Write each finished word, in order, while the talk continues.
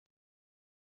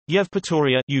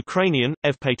Yevpatoria Ukrainian,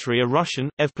 Yevpatoria Russian,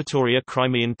 Yevpatoria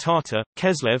Crimean Tatar,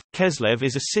 Keslev. Keslev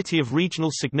is a city of regional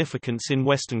significance in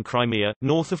western Crimea,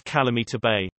 north of Kalamata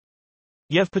Bay.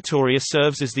 Yevpatoria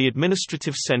serves as the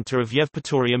administrative center of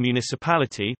Yevpatoria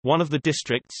municipality, one of the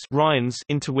districts raions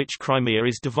into which Crimea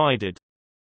is divided.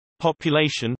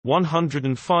 Population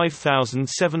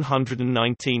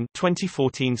 105,719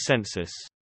 2014 census.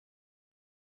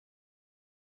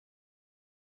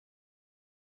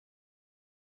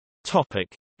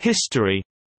 Topic: History.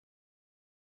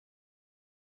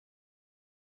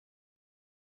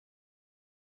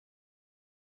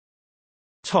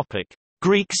 Topic: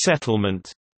 Greek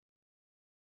settlement.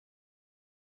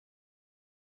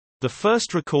 The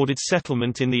first recorded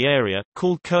settlement in the area,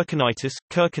 called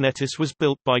Khanate, was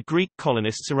built by Greek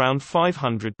colonists around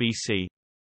 500 BC.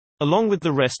 Along with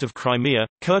the rest of Crimea,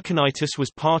 Khanate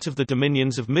was part of the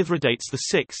dominions of Mithridates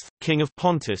VI, king of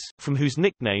Pontus, from whose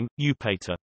nickname,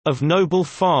 Eupator, of noble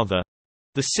father,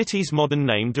 the city's modern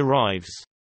name derives.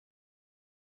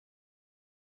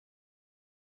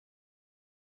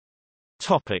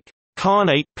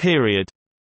 Khanate period.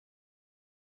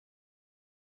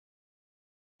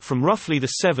 From roughly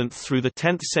the 7th through the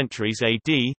 10th centuries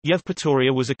AD,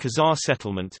 Yevpatoria was a Khazar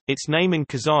settlement. Its name in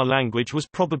Khazar language was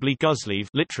probably Guzlev,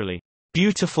 literally,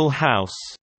 beautiful house.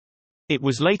 It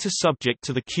was later subject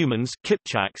to the Cumans,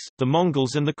 Kipchaks, the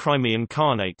Mongols and the Crimean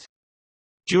Khanate.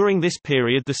 During this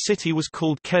period the city was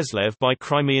called Keslev by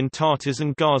Crimean Tatars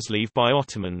and Gazlev by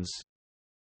Ottomans.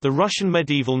 The Russian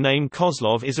medieval name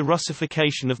Kozlov is a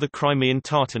Russification of the Crimean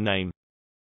Tatar name.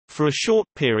 For a short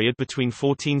period between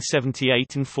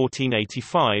 1478 and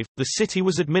 1485, the city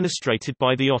was administrated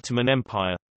by the Ottoman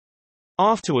Empire.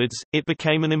 Afterwards, it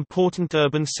became an important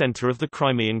urban center of the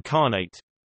Crimean Khanate.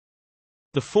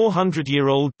 The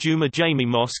 400-year-old Juma Jami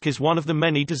Mosque is one of the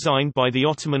many designed by the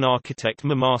Ottoman architect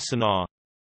Mimar Sinan.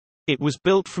 It was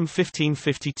built from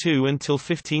 1552 until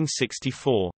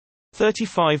 1564.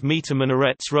 35-meter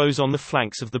minarets rose on the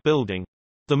flanks of the building.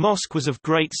 The mosque was of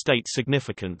great state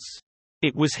significance.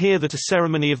 It was here that a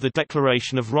ceremony of the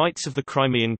Declaration of Rights of the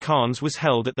Crimean Khans was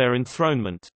held at their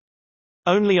enthronement.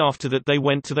 Only after that they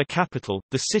went to their capital,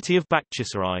 the city of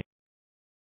Bakhchisarai.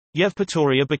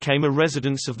 Yevpatoria became a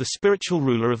residence of the spiritual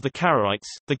ruler of the Karaites,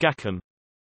 the Gakam.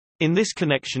 In this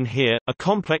connection here, a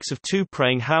complex of two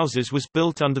praying houses was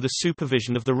built under the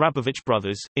supervision of the Rabovich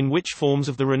brothers, in which forms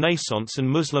of the Renaissance and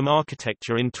Muslim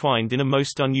architecture entwined in a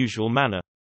most unusual manner.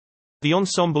 The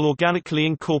ensemble organically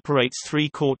incorporates three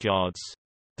courtyards.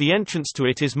 The entrance to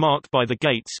it is marked by the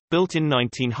gates, built in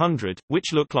 1900,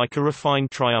 which look like a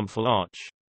refined triumphal arch.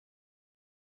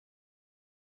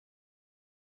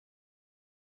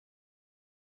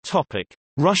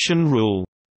 Russian rule.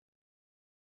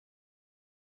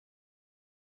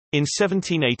 In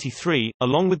 1783,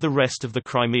 along with the rest of the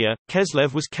Crimea,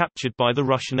 Keslev was captured by the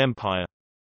Russian Empire.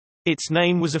 Its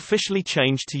name was officially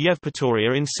changed to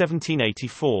Yevpatoria in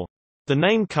 1784. The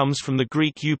name comes from the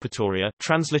Greek Eupatoria,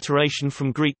 transliteration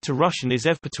from Greek to Russian is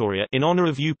Yevpatoria, in honor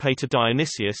of Eupator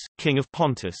Dionysius, king of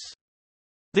Pontus.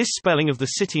 This spelling of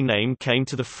the city name came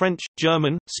to the French,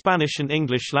 German, Spanish and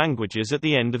English languages at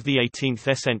the end of the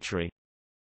 18th century.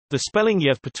 The spelling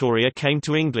Yevpatoria came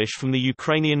to English from the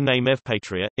Ukrainian name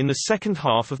Yevpatoria, in the second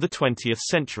half of the 20th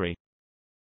century.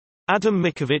 Adam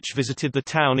Mickiewicz visited the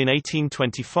town in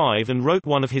 1825 and wrote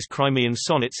one of his Crimean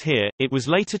sonnets here. It was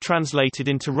later translated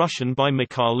into Russian by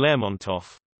Mikhail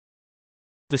Lermontov.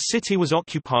 The city was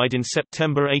occupied in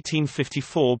September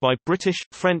 1854 by British,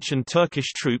 French and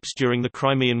Turkish troops during the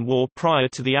Crimean War prior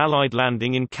to the Allied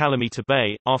landing in Kalamata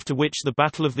Bay, after which the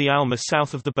Battle of the Alma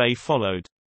south of the bay followed.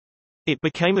 It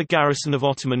became a garrison of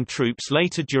Ottoman troops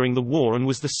later during the war and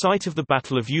was the site of the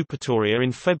Battle of Eupatoria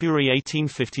in February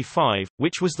 1855,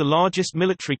 which was the largest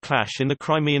military clash in the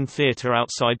Crimean theatre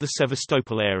outside the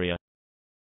Sevastopol area.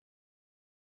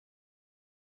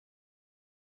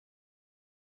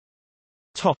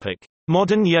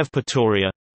 Modern Yevpatoria.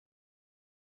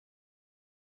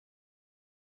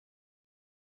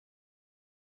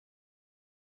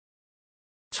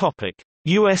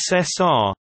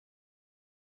 USSR.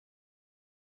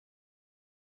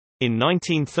 In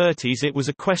 1930s it was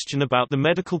a question about the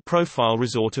medical profile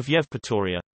resort of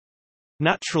Yevpatoria.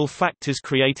 Natural factors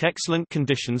create excellent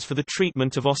conditions for the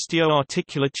treatment of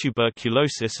osteoarticular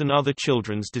tuberculosis and other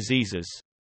children's diseases.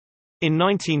 In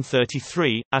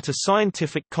 1933, at a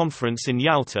scientific conference in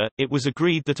Yalta, it was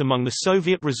agreed that among the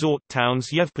Soviet resort towns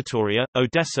Yevpatoria,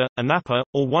 Odessa, Anapa,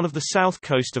 or one of the south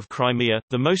coast of Crimea,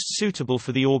 the most suitable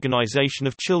for the organization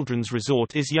of children's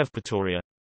resort is Yevpatoria.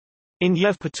 In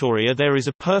Yevpatoria there is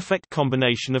a perfect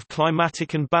combination of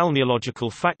climatic and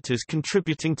balneological factors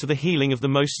contributing to the healing of the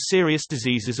most serious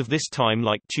diseases of this time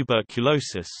like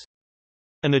tuberculosis.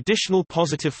 An additional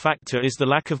positive factor is the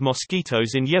lack of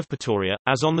mosquitoes in Yevpatoria,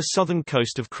 as on the southern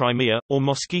coast of Crimea, or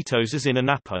mosquitoes as in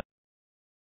Anapa.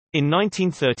 In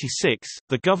 1936,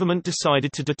 the government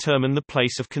decided to determine the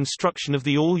place of construction of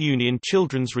the all-union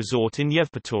children's resort in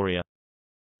Yevpatoria.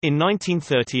 In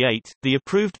 1938, the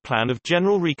approved plan of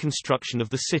general reconstruction of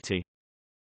the city.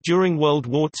 During World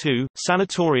War II,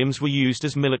 sanatoriums were used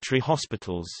as military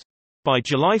hospitals. By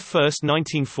July 1,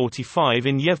 1945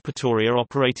 in Yevpatoria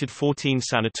operated 14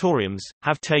 sanatoriums,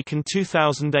 have taken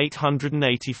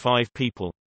 2,885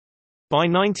 people. By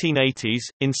 1980s,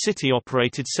 in-city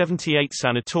operated 78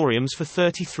 sanatoriums for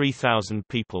 33,000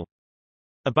 people.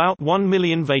 About 1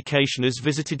 million vacationers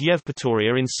visited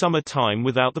Yevpatoria in summer time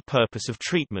without the purpose of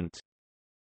treatment.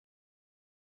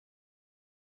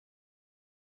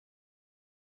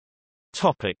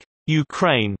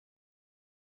 Ukraine.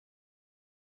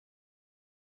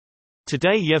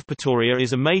 Today Yevpatoria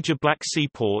is a major Black Sea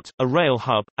port, a rail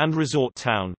hub, and resort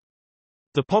town.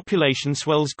 The population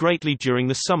swells greatly during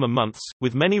the summer months,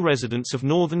 with many residents of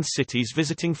northern cities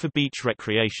visiting for beach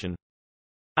recreation.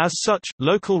 As such,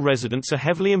 local residents are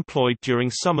heavily employed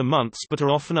during summer months but are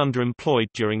often underemployed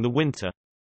during the winter.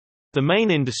 The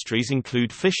main industries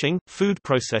include fishing, food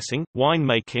processing,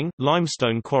 wine-making,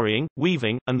 limestone quarrying,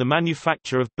 weaving, and the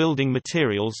manufacture of building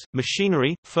materials,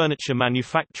 machinery, furniture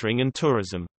manufacturing and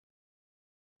tourism.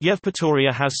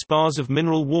 Yevpatoria has spas of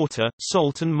mineral water,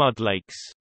 salt and mud lakes.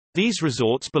 These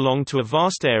resorts belong to a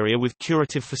vast area with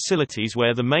curative facilities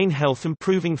where the main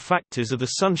health-improving factors are the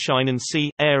sunshine and sea,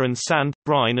 air and sand,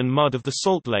 brine and mud of the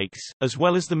salt lakes, as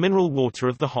well as the mineral water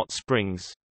of the hot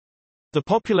springs. The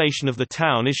population of the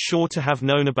town is sure to have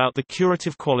known about the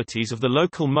curative qualities of the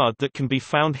local mud that can be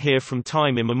found here from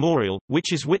time immemorial,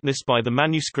 which is witnessed by the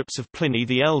manuscripts of Pliny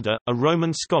the Elder, a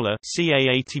Roman scholar, ca.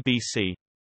 80 BC.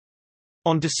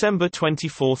 On December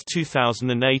 24,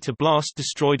 2008 a blast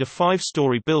destroyed a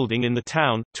 5-story building in the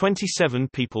town, 27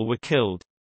 people were killed.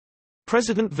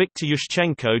 President Viktor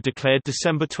Yushchenko declared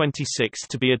December 26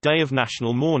 to be a day of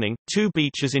national mourning. 2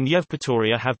 beaches in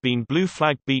Yevpatoria have been blue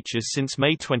flag beaches since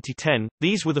May 2010.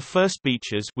 These were the first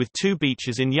beaches, with 2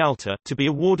 beaches in Yalta, to be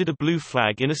awarded a blue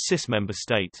flag in a CIS member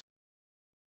state.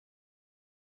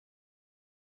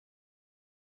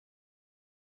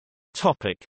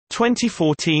 Topic: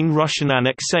 2014 Russian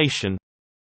annexation.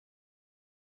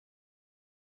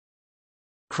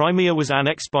 Crimea was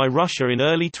annexed by Russia in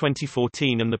early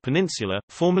 2014 and the peninsula,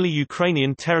 formerly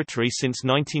Ukrainian territory since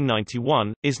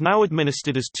 1991, is now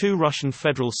administered as 2 Russian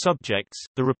federal subjects,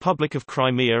 the Republic of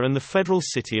Crimea and the federal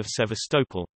city of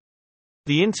Sevastopol.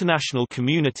 The international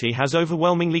community has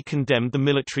overwhelmingly condemned the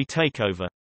military takeover.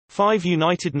 5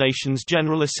 United Nations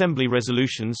General Assembly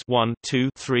resolutions 1, 2,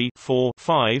 3, 4,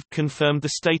 5 confirmed the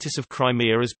status of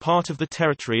Crimea as part of the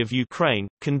territory of Ukraine,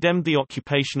 condemned the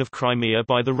occupation of Crimea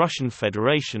by the Russian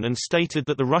Federation and stated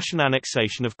that the Russian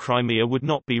annexation of Crimea would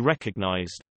not be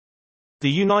recognized. The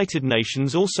United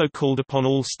Nations also called upon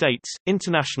all states,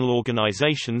 international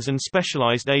organizations and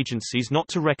specialized agencies not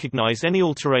to recognize any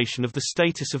alteration of the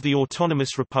status of the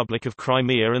Autonomous Republic of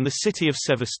Crimea and the city of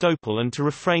Sevastopol and to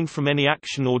refrain from any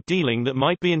action or dealing that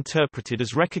might be interpreted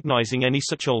as recognizing any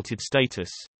such altered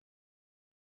status.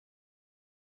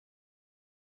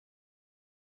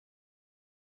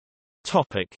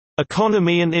 Topic: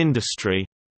 Economy and industry.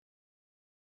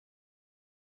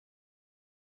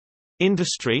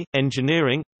 Industry,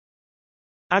 engineering,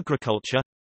 agriculture,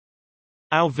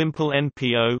 Au-Vimpel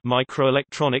NPO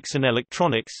microelectronics and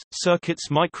electronics, circuits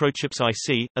microchips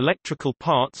IC, electrical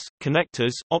parts,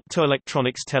 connectors,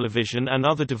 optoelectronics television and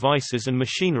other devices and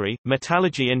machinery,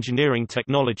 metallurgy engineering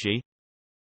technology,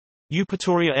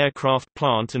 Yevpatoria Aircraft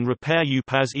Plant and Repair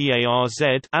UPAZ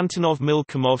EARZ Antonov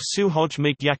Milkomov Suhoj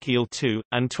MiG Yak-Il-2,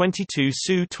 and 22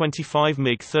 Su-25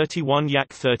 MiG-31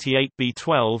 Yak-38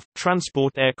 B-12,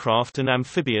 transport aircraft and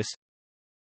amphibious,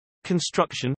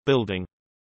 construction, building.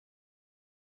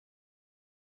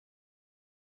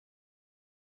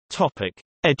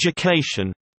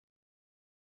 Education.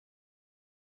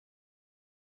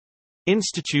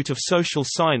 Institute of Social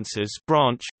Sciences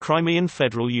branch, Crimean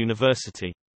Federal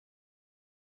University.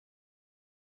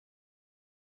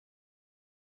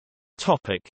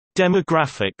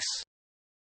 Demographics.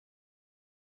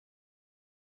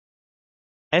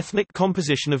 Ethnic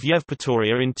composition of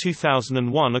Yevpatoria in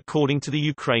 2001 according to the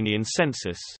Ukrainian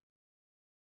census.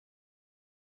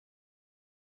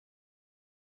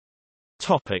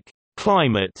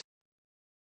 Climate.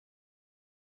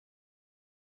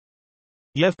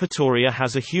 Yevpatoria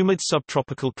has a humid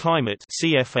subtropical climate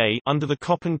 (CFA) under the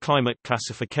Köppen climate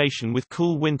classification with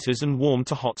cool winters and warm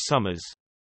to hot summers.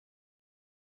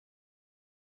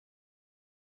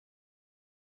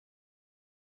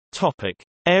 Topic: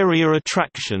 Area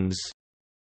attractions.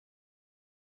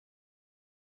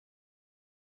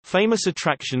 Famous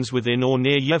attractions within or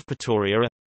near Yevpatoria are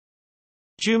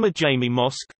Juma Jami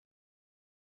Mosque,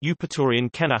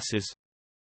 Eupatorian Kenasses,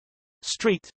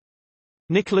 Street,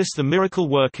 Nicholas the Miracle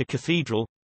Worker Cathedral,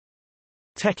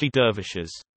 Teki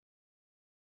Dervishes.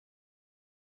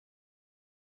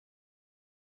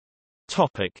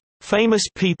 Topic: Famous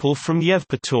people from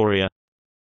Yevpatoria.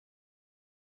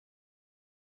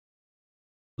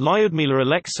 Lyudmila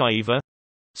Alexeyeva,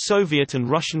 Soviet and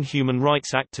Russian human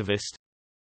rights activist.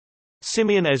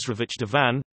 Simeon Ezrovich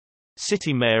Devan,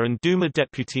 city mayor and Duma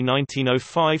deputy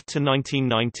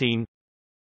 1905–1919.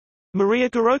 Maria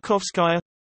Gorokovskaya,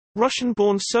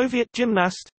 Russian-born Soviet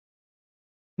gymnast.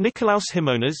 Nikolaus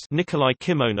Himonas, Nikolai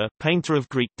Kimona, painter of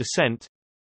Greek descent.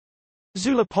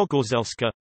 Zula Pogorzelska,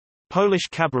 Polish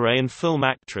cabaret and film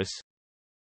actress.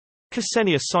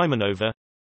 Ksenia Simonova,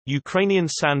 Ukrainian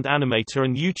sand animator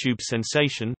and YouTube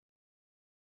sensation.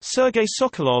 Sergei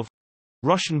Sokolov,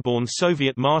 Russian-born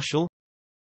Soviet marshal.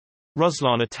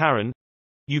 Ruslana Taran,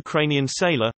 Ukrainian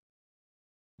sailor.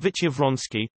 Vitya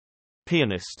Vronsky,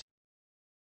 pianist.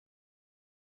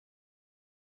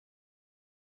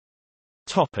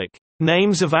 Topic: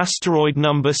 Names of asteroid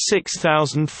number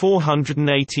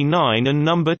 6489 and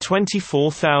number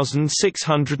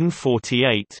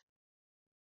 24648.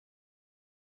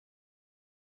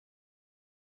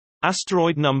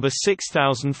 Asteroid number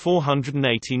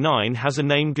 6489 has a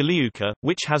name Galiuka,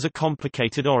 which has a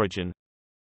complicated origin.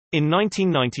 In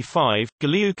 1995,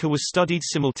 Galiuka was studied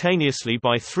simultaneously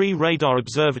by 3 radar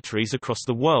observatories across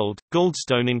the world: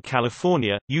 Goldstone in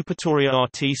California, Yevpatoria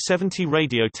RT-70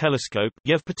 radio telescope.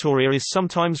 Yevpatoria is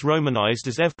sometimes romanized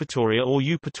as Evpatoria or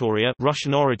Eupatoria,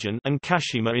 Russian origin, and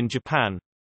Kashima in Japan.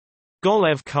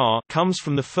 Golev-Kar comes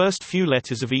from the first few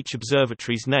letters of each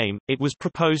observatory's name. It was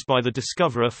proposed by the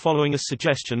discoverer following a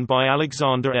suggestion by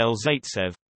Alexander L.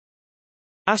 Zaitsev.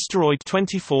 Asteroid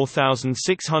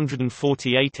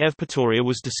 24648 Evpatoria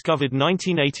was discovered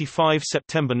 1985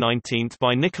 September 19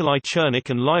 by Nikolai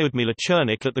Chernik and Lyudmila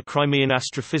Chernik at the Crimean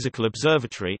Astrophysical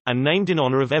Observatory, and named in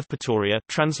honor of Evpatoria,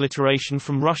 transliteration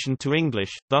from Russian to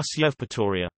English, thus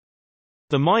Yevpatoria.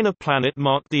 The minor planet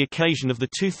marked the occasion of the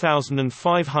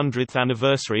 2500th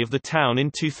anniversary of the town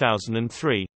in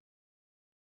 2003.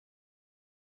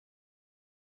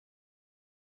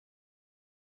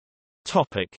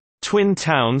 Topic: Twin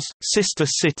towns, sister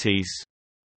cities.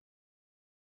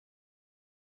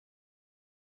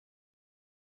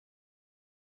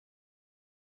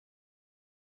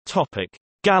 Topic: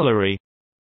 Gallery.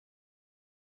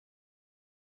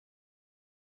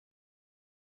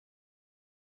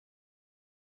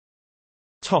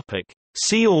 Topic: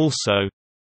 See also.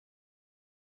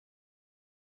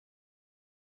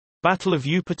 Battle of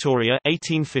Yevpatoria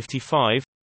 1855.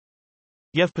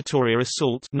 Yevpatoria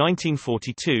Assault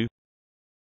 1942.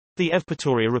 The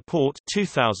Yevpatoria Report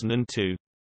 2002.